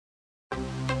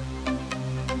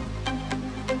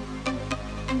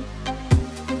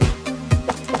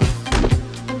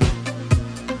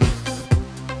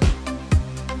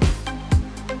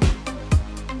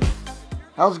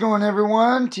How's it going,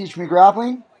 everyone? Teach Me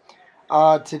Grappling.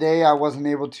 Today I wasn't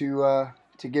able to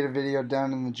get a video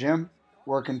done in the gym,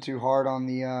 working too hard on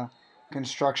the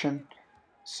construction.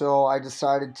 So I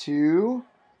decided to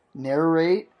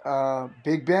narrate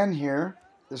Big Ben here.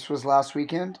 This was last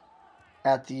weekend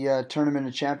at the Tournament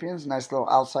of Champions. Nice little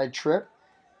outside trip.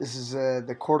 This is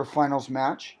the quarterfinals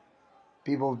match.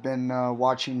 People have been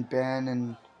watching Ben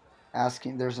and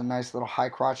asking. There's a nice little high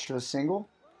crotch to a single,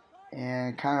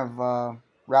 and kind of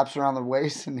wraps around the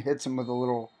waist and hits him with a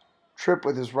little trip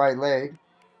with his right leg.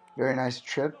 Very nice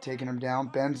trip, taking him down.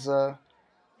 Ben's a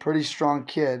pretty strong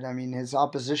kid. I mean, his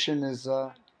opposition is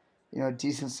a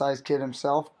decent-sized kid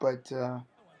himself, but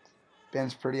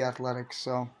Ben's pretty athletic,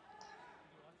 so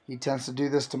he tends to do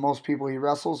this to most people he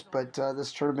wrestles, but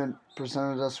this tournament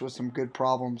presented us with some good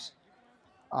problems.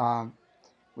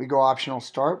 We go optional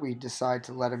start. We decide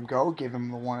to let him go, give him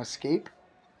the one escape.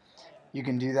 You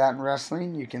can do that in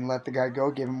wrestling. You can let the guy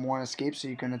go, give him one escape so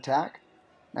you can attack.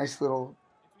 Nice little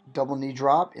double knee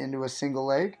drop into a single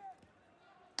leg.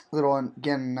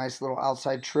 Again, nice little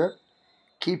outside trip.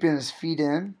 Keeping his feet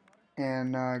in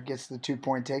and gets the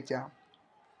 2-point takedown.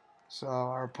 So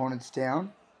our opponent's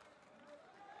down.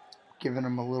 Giving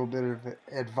him a little bit of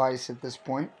advice at this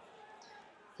point,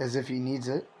 as if he needs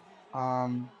it.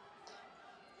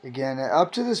 Again,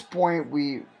 up to this point,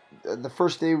 the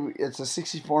first day, it's a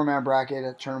 64-man bracket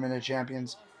at Tournament of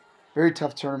Champions. Very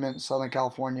tough tournament in Southern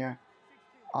California.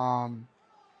 It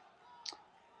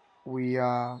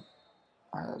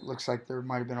looks like there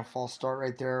might have been a false start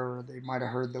right there, or they might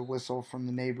have heard the whistle from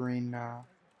the neighboring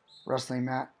wrestling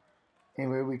mat.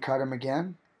 Anyway, we cut him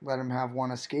again, let him have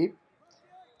one escape.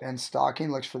 Ben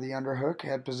stalking, looks for the underhook,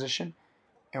 head position.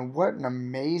 And what an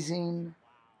amazing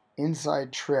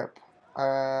inside trip.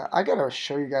 I got to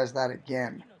show you guys that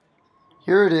again.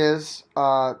 Here it is.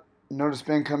 Notice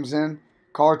Ben comes in,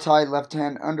 collar tie, left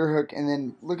hand underhook, and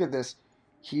then look at this.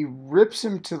 He rips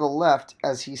him to the left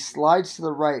as he slides to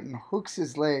the right and hooks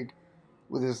his leg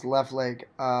with his left leg.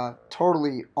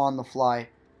 Totally on the fly.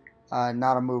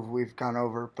 Not a move we've gone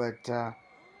over, but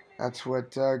that's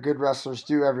what good wrestlers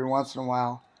do every once in a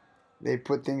while. They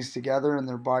put things together and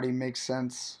their body makes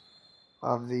sense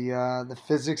of the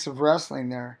physics of wrestling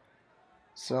there.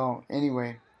 So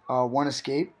anyway, one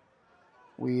escape.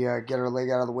 We get our leg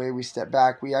out of the way. We step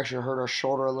back. We actually hurt our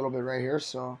shoulder a little bit right here.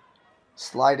 So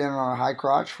slide in on a high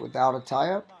crotch without a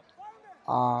tie-up.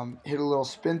 Hit a little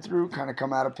spin through, kind of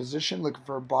come out of position, looking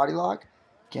for a body lock.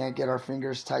 Can't get our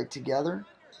fingers tight together.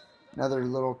 Another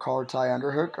little collar tie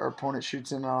underhook. Our opponent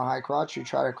shoots in on a high crotch. We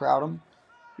try to crowd him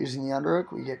using the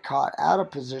underhook. We get caught out of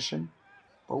position,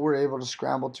 but we're able to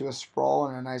scramble to a sprawl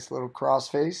and a nice little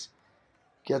crossface.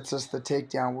 Gets us the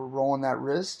takedown. We're rolling that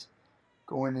wrist,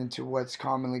 going into what's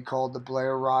commonly called the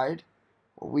Blair ride,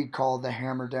 what we call the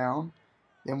hammer down.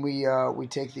 Then we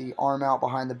take the arm out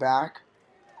behind the back.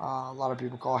 A lot of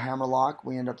people call hammer lock.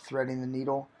 We end up threading the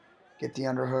needle, get the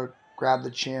underhook, grab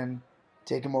the chin,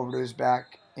 take him over to his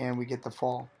back, and we get the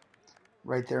fall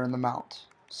right there in the mount.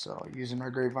 So using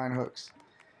our grapevine hooks.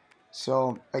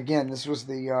 So again, this was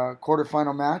the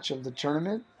quarterfinal match of the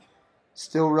tournament.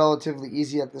 Still relatively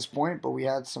easy at this point, but we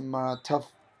had some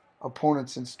tough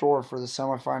opponents in store for the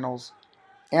semifinals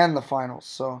and the finals.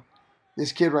 So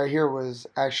this kid right here was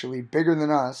actually bigger than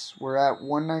us. We're at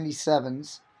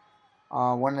 197s,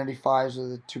 195s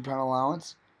with a 2-pound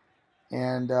allowance.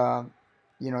 And,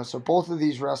 so both of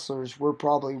these wrestlers were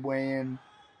probably weighing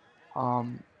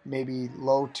maybe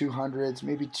low 200s,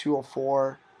 maybe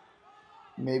 204,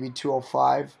 maybe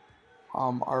 205.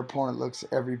 Our opponent looks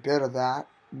every bit of that,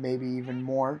 maybe even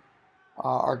more.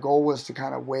 Our goal was to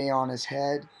kind of weigh on his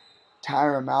head,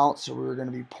 tire him out, so we were going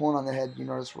to be pulling on the head. You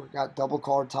notice we got double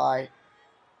collar tie.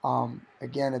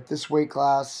 Again, at this weight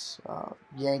class,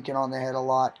 yanking on the head a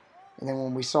lot. And then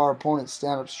when we saw our opponent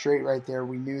stand up straight right there,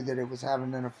 we knew that it was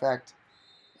having an effect,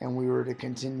 and we were to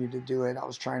continue to do it. I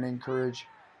was trying to encourage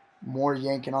more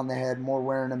yanking on the head, more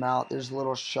wearing him out. There's a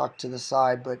little shuck to the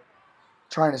side, but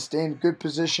trying to stay in a good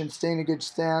position, stay in a good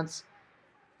stance,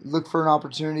 look for an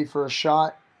opportunity for a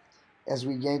shot. As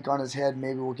we yank on his head,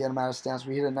 maybe we'll get him out of stance.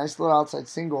 We hit a nice little outside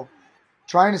single,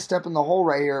 trying to step in the hole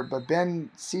right here, but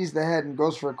Ben sees the head and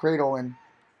goes for a cradle and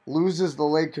loses the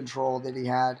leg control that he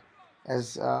had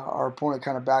as our opponent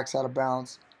kind of backs out of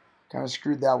bounds. Kind of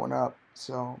screwed that one up.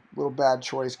 So a little bad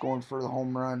choice going for the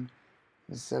home run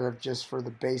instead of just for the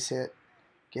base hit,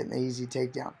 getting the easy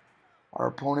takedown. Our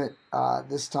opponent,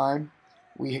 this time,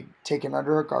 we take an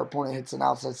underhook. Our opponent hits an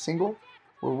outside single.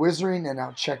 We're whizzing, and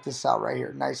now check this out right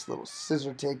here. Nice little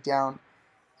scissor takedown,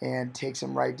 and takes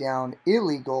him right down.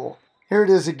 Illegal. Here it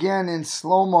is again in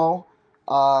slow-mo.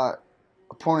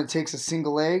 Opponent takes a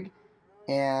single leg,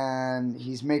 and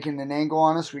he's making an angle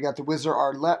on us. We got the whizzer.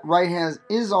 Our right hand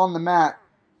is on the mat,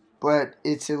 but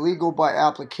it's illegal by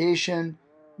application.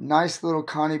 Nice little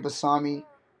Kani Basami,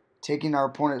 taking our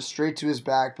opponent straight to his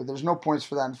back, but there's no points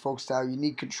for that in folk style. You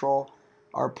need control.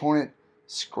 Our opponent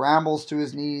scrambles to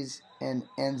his knees and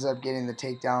ends up getting the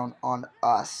takedown on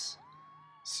us.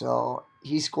 So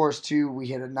he scores 2. We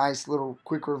hit a nice little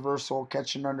quick reversal,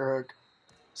 catch an underhook,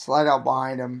 slide out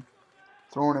behind him,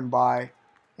 throwing him by,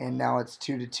 and now it's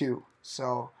 2-2.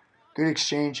 So good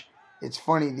exchange. It's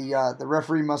funny, the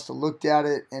referee must have looked at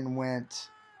it and went,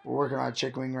 we're working on a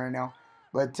chicken wing right now,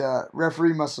 but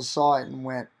referee must have saw it and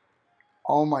went,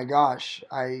 oh my gosh,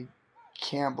 I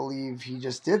can't believe he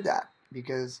just did that,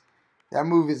 because that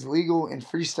move is legal in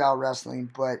freestyle wrestling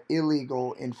but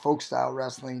illegal in folk style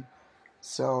wrestling.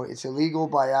 So it's illegal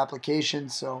by application.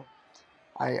 So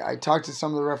I talked to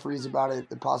some of the referees about it,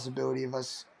 the possibility of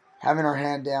us having our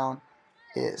hand down.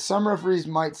 Some referees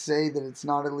might say that it's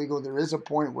not illegal. There is a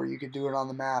point where you could do it on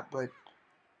the mat, but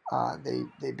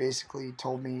they basically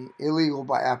told me illegal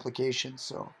by application.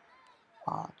 So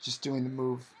just doing the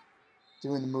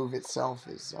move itself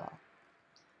is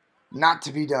not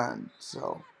to be done.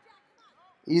 So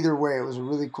either way, it was a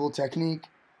really cool technique.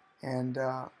 And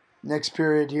next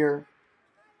period here,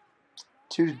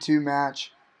 2-2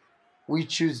 match. We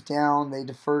choose down. They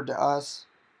deferred to us.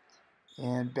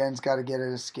 And Ben's got to get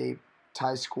an escape.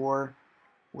 Tie score.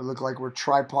 We look like we're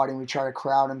tripoding. We try to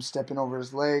crowd him, stepping over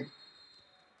his leg.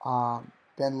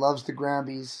 Ben loves the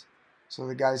Grambies. So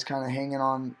the guy's kind of hanging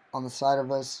on the side of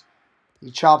us.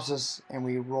 He chops us, and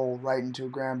we roll right into a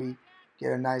Granby.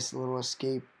 Get a nice little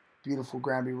escape. Beautiful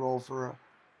Granby roll for a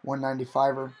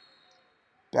 195er.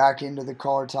 Back into the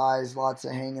collar ties. Lots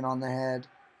of hanging on the head.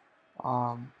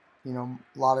 A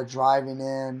lot of driving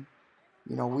in.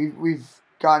 We've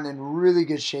gotten in really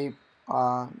good shape.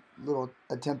 Little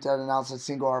attempt at an outside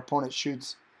single. Our opponent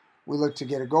shoots. We look to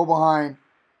get a go behind,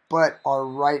 but our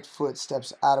right foot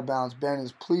steps out of bounds. Ben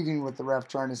is pleading with the ref,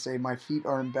 trying to say, my feet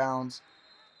are in bounds,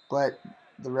 but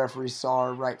the referee saw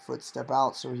our right foot step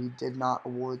out, so he did not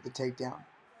award the takedown.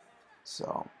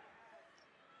 So,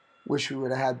 wish we would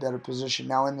have had better position.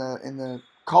 Now, in the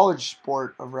college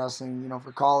sport of wrestling,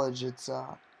 for college, it's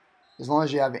as long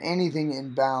as you have anything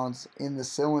in bounds in the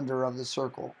cylinder of the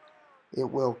circle, it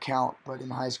will count. But in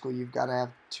high school, you've got to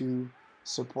have 2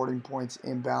 supporting points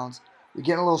in bounds. We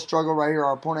get a little struggle right here.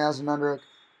 Our opponent has an underhook.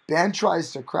 Ben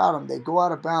tries to crowd him. They go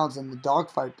out of bounds in the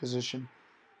dogfight position.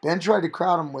 Ben tried to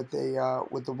crowd him with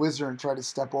the whizzer and tried to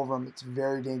step over him. It's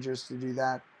very dangerous to do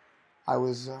that. I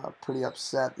was pretty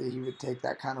upset that he would take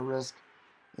that kind of risk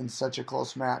in such a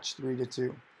close match,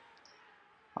 3-2.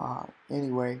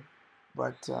 Anyway,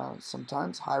 but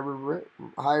sometimes high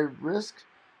risk,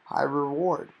 high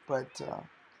reward. But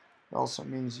it also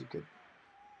means you could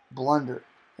blunder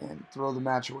and throw the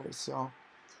match away. So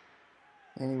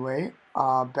anyway,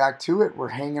 back to it. We're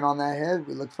hanging on that head.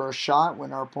 We look for a shot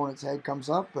when our opponent's head comes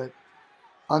up, but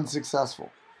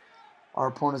unsuccessful. Our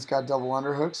opponent's got double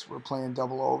underhooks. We're playing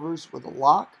double overs with a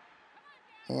lock.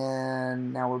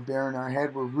 And now we're bearing our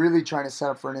head. We're really trying to set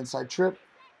up for an inside trip.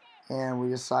 And we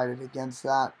decided against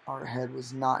that. Our head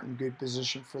was not in good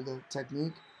position for the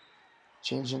technique.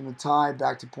 Changing the tie,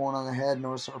 back to pulling on the head.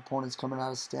 Notice our opponent's coming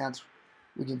out of stance.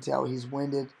 We can tell he's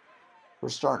winded. We're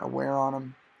starting to wear on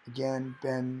him. Again,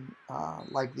 Ben,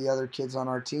 like the other kids on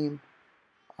our team,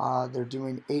 they're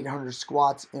doing 800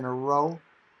 squats in a row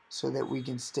so that we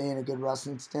can stay in a good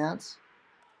wrestling stance.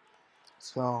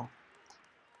 So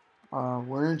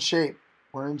we're in shape.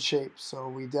 We're in shape. So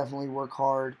we definitely work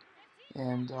hard,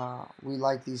 and we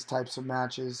like these types of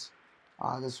matches.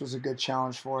 This was a good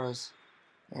challenge for us,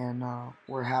 and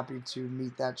we're happy to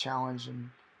meet that challenge and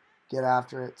get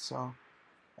after it. So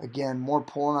again, more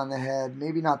pulling on the head.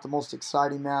 Maybe not the most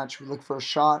exciting match. We look for a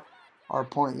shot. Our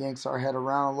opponent yanks our head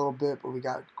around a little bit, but we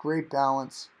got great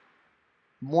balance.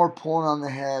 More pulling on the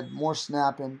head, more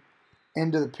snapping.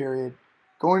 End of the period.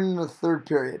 Going into the third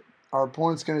period, our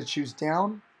opponent's going to choose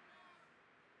down.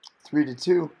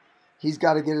 3-2. He's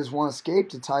got to get his one escape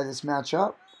to tie this match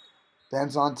up.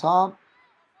 Ben's on top.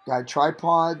 Got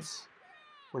tripods.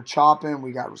 We're chopping.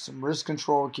 We got some wrist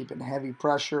control, keeping heavy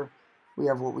pressure. We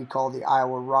have what we call the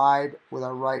Iowa ride with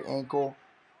our right ankle.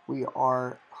 We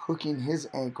are hooking his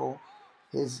ankle,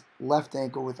 his left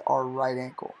ankle, with our right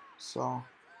ankle. So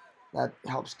that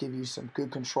helps give you some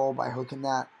good control by hooking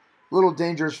that. A little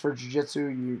dangerous for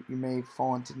jiu-jitsu. You may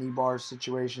fall into knee bar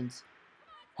situations,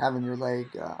 having your leg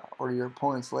or your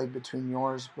opponent's leg between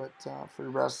yours. But for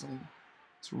wrestling,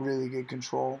 it's really good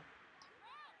control.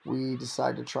 We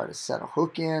decide to try to set a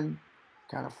hook in.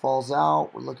 Kind of falls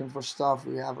out. We're looking for stuff.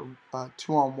 We have a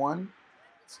 2-on-1.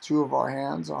 It's two of our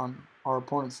hands on our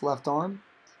opponent's left arm.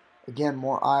 Again,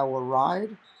 more Iowa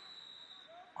ride.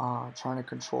 Trying to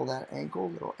control that ankle,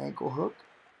 little ankle hook.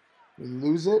 We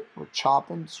lose it. We're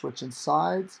chopping, switching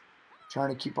sides. Trying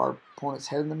to keep our opponent's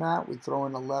head in the mat. We throw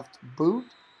in a left boot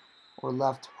or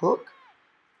left hook.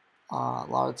 A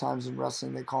lot of times in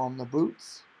wrestling they call them the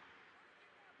boots.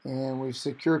 And we've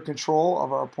secured control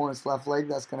of our opponent's left leg.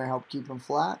 That's going to help keep him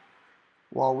flat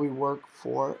while we work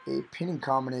for a pinning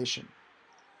combination.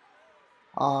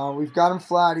 We've got him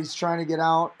flat. He's trying to get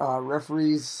out.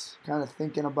 Referee's kind of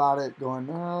thinking about it, going,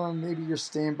 maybe you're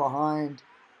staying behind.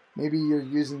 Maybe you're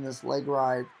using this leg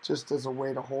ride just as a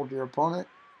way to hold your opponent,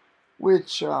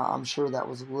 which I'm sure that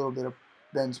was a little bit of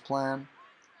Ben's plan.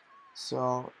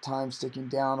 So time's ticking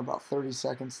down, about 30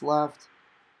 seconds left.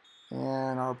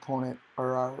 And our opponent,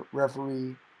 or our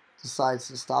referee, decides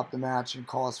to stop the match and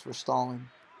call us for stalling.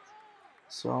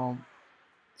 So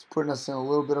it's putting us in a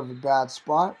little bit of a bad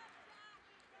spot.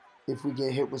 If we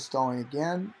get hit with stalling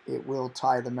again, it will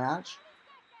tie the match.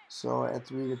 So at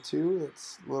 3-2,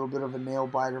 it's a little bit of a nail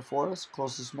biter for us.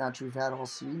 Closest match we've had all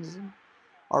season.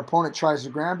 Our opponent tries to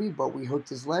grab me, but we hooked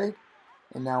his leg.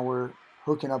 And now we're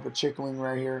hooking up a chicken wing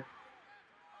right here.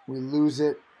 We lose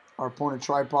it. Our opponent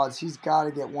tripods. He's got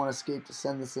to get one escape to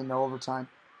send this into overtime.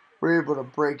 We're able to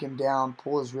break him down,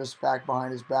 pull his wrist back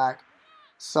behind his back,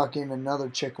 suck in another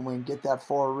chicken wing, get that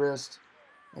forward wrist,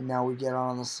 and now we get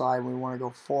on the side. We want to go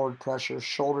forward pressure,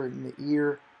 shoulder in the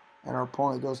ear, and our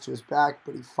opponent goes to his back,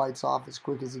 but he fights off as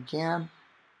quick as he can.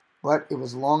 But it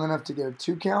was long enough to get a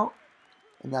 2 count,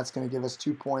 and that's going to give us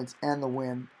 2 points and the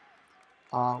win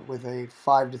with a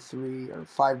 5-3 or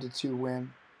 5-2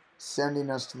 win, sending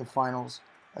us to the finals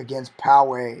against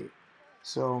Poway.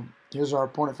 So here's our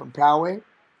opponent from Poway.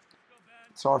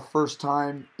 It's our first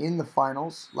time in the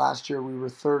finals. Last year we were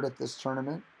third at this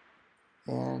tournament,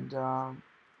 and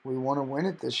we want to win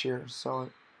it this year. So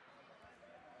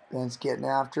Ben's getting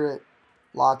after it.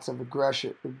 Lots of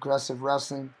aggressive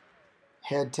wrestling,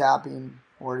 head tapping,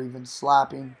 or even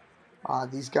slapping.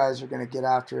 These guys are going to get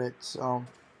after it. So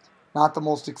not the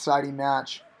most exciting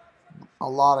match. A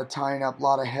lot of tying up, a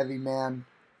lot of heavy man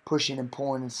pushing and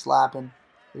pulling and slapping.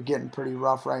 They're getting pretty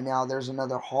rough right now. There's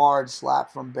another hard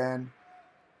slap from Ben.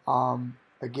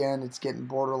 Again, it's getting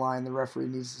borderline. The referee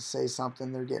needs to say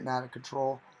something. They're getting out of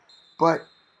control. But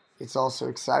it's also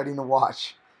exciting to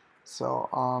watch. So,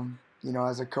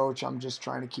 as a coach, I'm just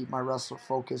trying to keep my wrestler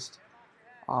focused.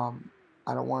 I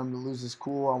don't want him to lose his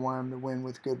cool. I want him to win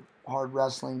with good, hard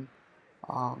wrestling.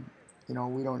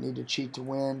 We don't need to cheat to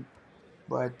win.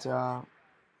 But,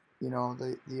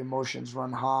 the emotions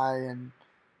run high. And,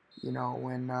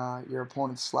 when your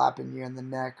opponent's slapping you in the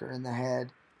neck or in the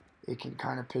head, it can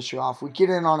kind of piss you off. We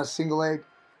get in on a single leg,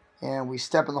 and we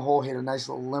step in the hole, hit a nice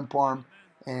little limp arm,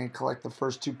 and collect the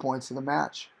first 2 points of the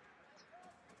match.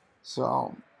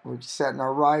 So we're setting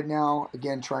our ride now.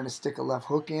 Again, trying to stick a left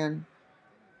hook in,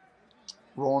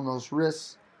 rolling those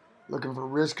wrists, looking for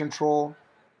wrist control.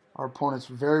 Our opponent's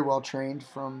very well trained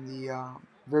from the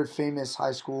very famous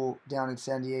high school down in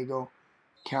San Diego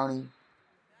County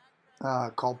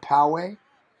called Poway.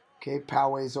 Okay,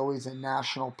 Poway is always a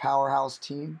national powerhouse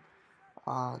team.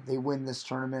 They win this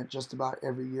tournament just about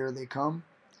every year they come.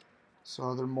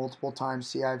 So they're multiple-time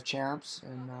CIF champs,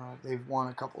 and they've won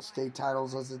a couple state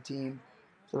titles as a team.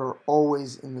 They're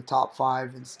always in the top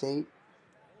 5 in state.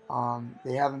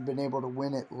 They haven't been able to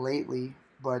win it lately,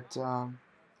 but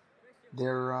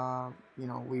they're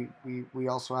we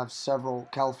also have several.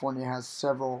 California has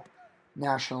several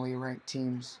nationally ranked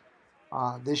teams.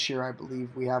 This year, I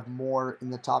believe we have more in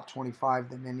the top 25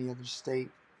 than any other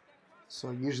state. So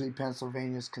usually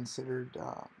Pennsylvania is considered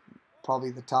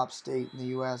probably the top state in the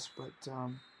U.S. But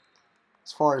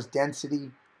as far as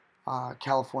density,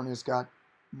 California's got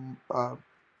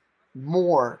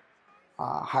more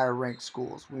higher ranked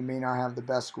schools. We may not have the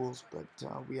best schools, but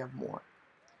we have more.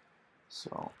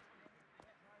 So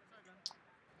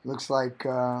looks like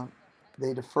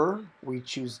they defer. We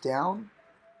choose down.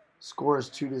 Score is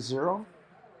 2-0.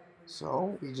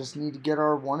 So we just need to get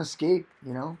our one escape,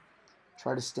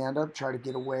 Try to stand up, try to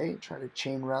get away, try to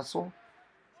chain wrestle.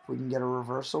 If we can get a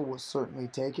reversal, we'll certainly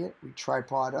take it. We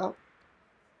tripod up,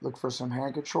 look for some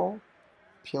hand control,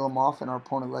 peel him off, and our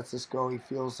opponent lets us go. He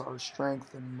feels our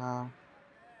strength and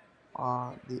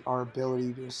our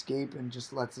ability to escape and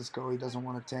just lets us go. He doesn't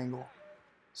want to tangle.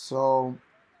 So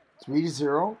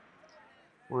 3-0.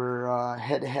 We're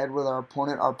head-to-head with our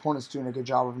opponent. Our opponent's doing a good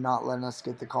job of not letting us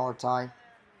get the collar tie.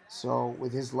 So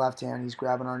with his left hand, he's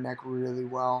grabbing our neck really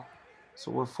well. So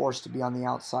we're forced to be on the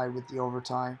outside with the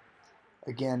overtie.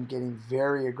 Again, getting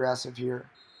very aggressive here.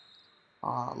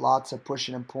 Lots of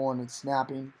pushing and pulling and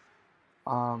snapping.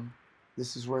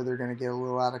 This is where they're going to get a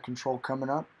little out of control coming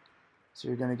up. So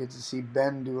you're going to get to see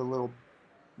Ben do a little,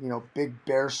 big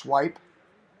bear swipe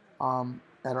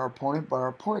at our opponent, but our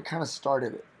opponent kind of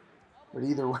started it. But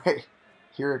either way,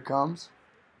 here it comes.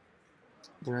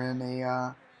 They're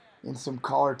in some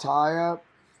collar tie up,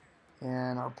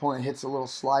 and our opponent hits a little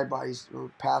slide by,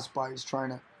 or pass by. He's trying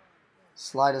to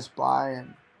slide us by,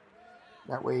 and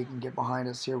that way he can get behind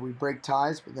us here. We break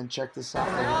ties, but then check this out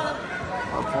right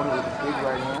here. Our opponent with a big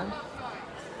right hand.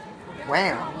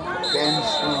 Wham! Ben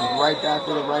swings right back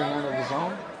with a right hand of his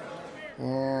own.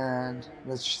 And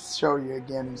let's show you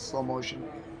again in slow motion.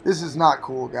 This is not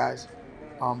cool, guys.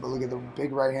 But look at the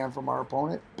big right hand from our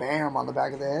opponent. Bam! On the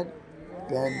back of the head.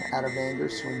 Ben, out of anger,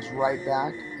 swings right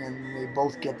back, and they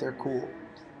both get their cool.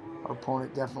 Our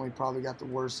opponent definitely probably got the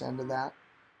worst end of that.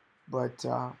 But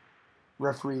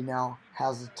referee now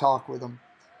has a talk with him,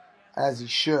 as he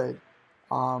should.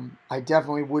 I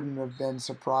definitely wouldn't have been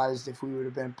surprised if we would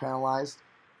have been penalized.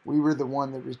 We were the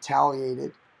one that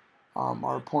retaliated.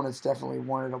 Our opponents definitely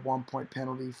wanted a 1-point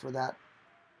penalty for that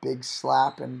big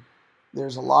slap, and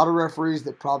there's a lot of referees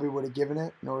that probably would have given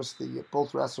it. Notice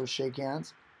both wrestlers shake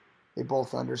hands. They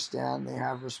both understand. They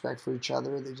have respect for each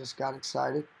other. They just got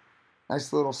excited.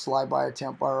 Nice little slide-by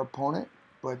attempt by our opponent,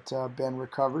 but Ben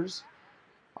recovers.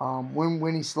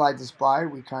 When he slides us by,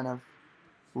 we kind of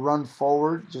run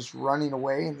forward, just running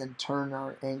away, and then turn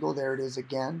our angle. There it is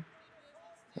again.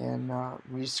 And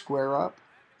re-square up.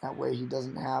 That way he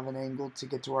doesn't have an angle to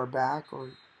get to our back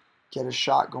or get a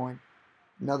shot going.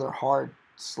 Another hard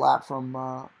slap from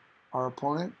our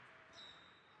opponent.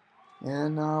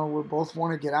 And we both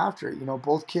want to get after it.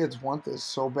 Both kids want this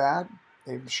so bad.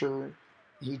 I'm sure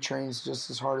he trains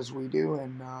just as hard as we do.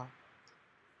 And,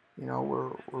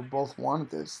 we're both wanting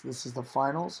this. This is the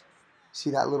finals.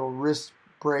 See that little wrist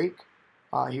break?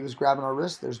 He was grabbing our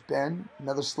wrist. There's Ben.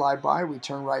 Another slide by. We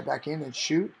turn right back in and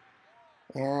shoot.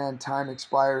 And time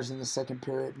expires in the second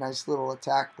period. Nice little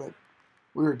attack, but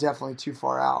we were definitely too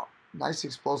far out. Nice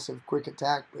explosive, quick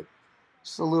attack, but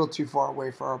just a little too far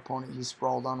away for our opponent. He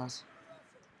sprawled on us.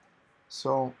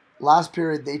 So last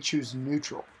period, they choose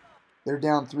neutral. They're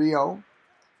down 3-0.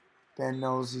 Ben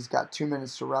knows he's got 2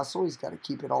 minutes to wrestle. He's got to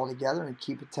keep it all together and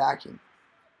keep attacking.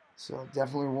 So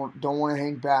definitely don't want to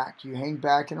hang back. You hang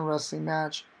back in a wrestling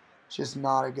match, it's just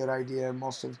not a good idea.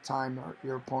 Most of the time,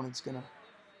 your opponent's going to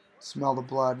smell the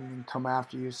blood and come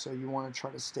after you. So you want to try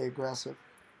to stay aggressive.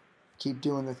 Keep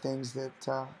doing the things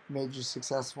that made you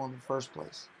successful in the first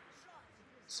place.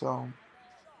 So,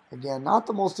 again, not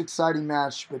the most exciting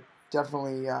match, but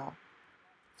definitely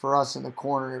for us in the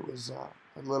corner, it was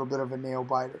a little bit of a nail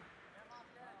biter.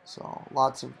 So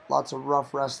lots of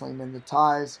rough wrestling in the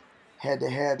ties, head to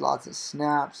head, lots of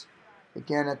snaps.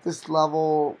 Again, at this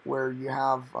level where you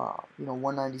have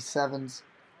 197s,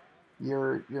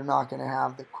 you're not going to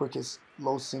have the quickest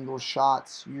low single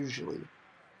shots usually.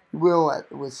 You will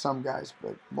with some guys,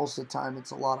 but most of the time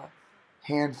it's a lot of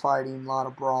hand fighting, a lot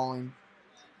of brawling.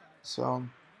 So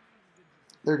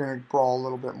they're going to brawl a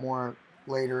little bit more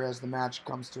later as the match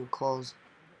comes to a close.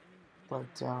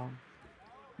 But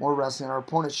more wrestling. Our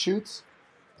opponent shoots,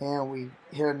 and we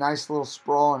hit a nice little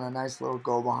sprawl and a nice little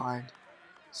go behind.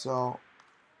 So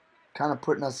kind of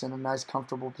putting us in a nice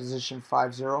comfortable position,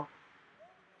 5-0.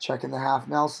 Checking the half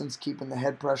Nelsons, keeping the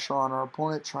head pressure on our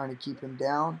opponent, trying to keep him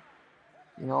down.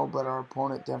 But our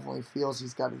opponent definitely feels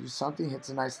he's got to do something. Hits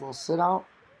a nice little sit out.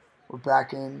 We're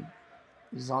back in.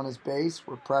 He's on his base.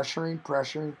 We're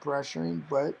pressuring,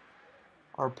 but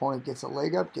our opponent gets a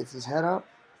leg up, gets his head up,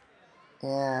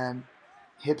 and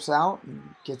hips out and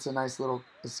gets a nice little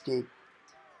escape,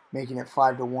 making it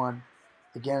 5-1.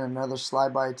 Again, another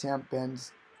slide-by attempt.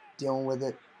 Ben's dealing with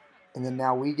it. And then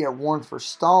now we get warned for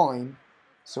stalling,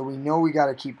 so we know we got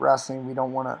to keep wrestling. We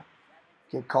don't want to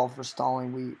get called for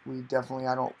stalling. We definitely,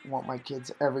 I don't want my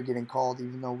kids ever getting called,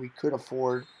 even though we could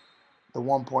afford the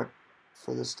 1 point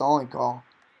for the stalling call.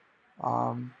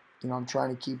 I'm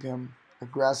trying to keep him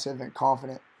aggressive and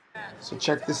confident. So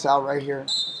check this out right here.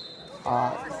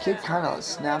 The kid kind of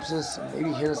snaps us and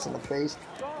maybe hit us in the face.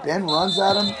 Ben runs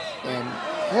at him and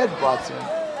headbutts him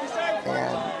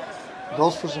and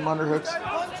goes for some underhooks.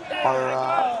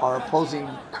 Our opposing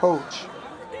coach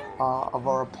of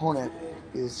our opponent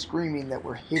is screaming that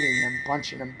we're hitting him,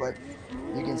 punching him, but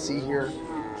you can see here,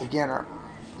 again,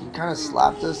 he kind of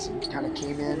slapped us and kind of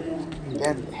came in, and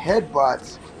then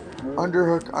headbutts,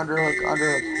 underhook,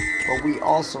 but we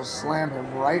also slam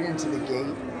him right into the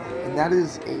gate, and that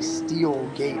is a steel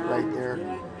gate right there.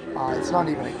 It's not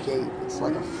even a gate, it's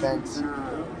like a fence.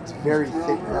 It's very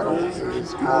thick metal, it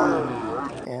is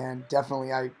hard, and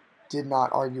definitely I did not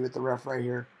argue with the ref right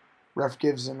here. Ref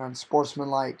gives an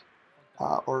unsportsmanlike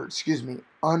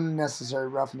unnecessary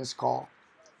roughness call,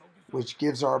 which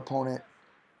gives our opponent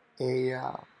a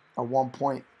 1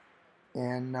 point,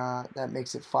 and that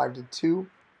makes it 5-2.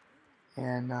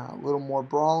 And a little more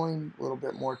brawling, a little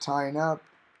bit more tying up,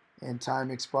 and time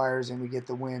expires and we get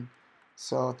the win.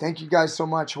 So thank you guys so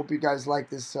much. Hope you guys like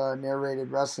this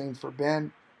narrated wrestling for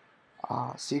Ben.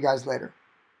 See you guys later.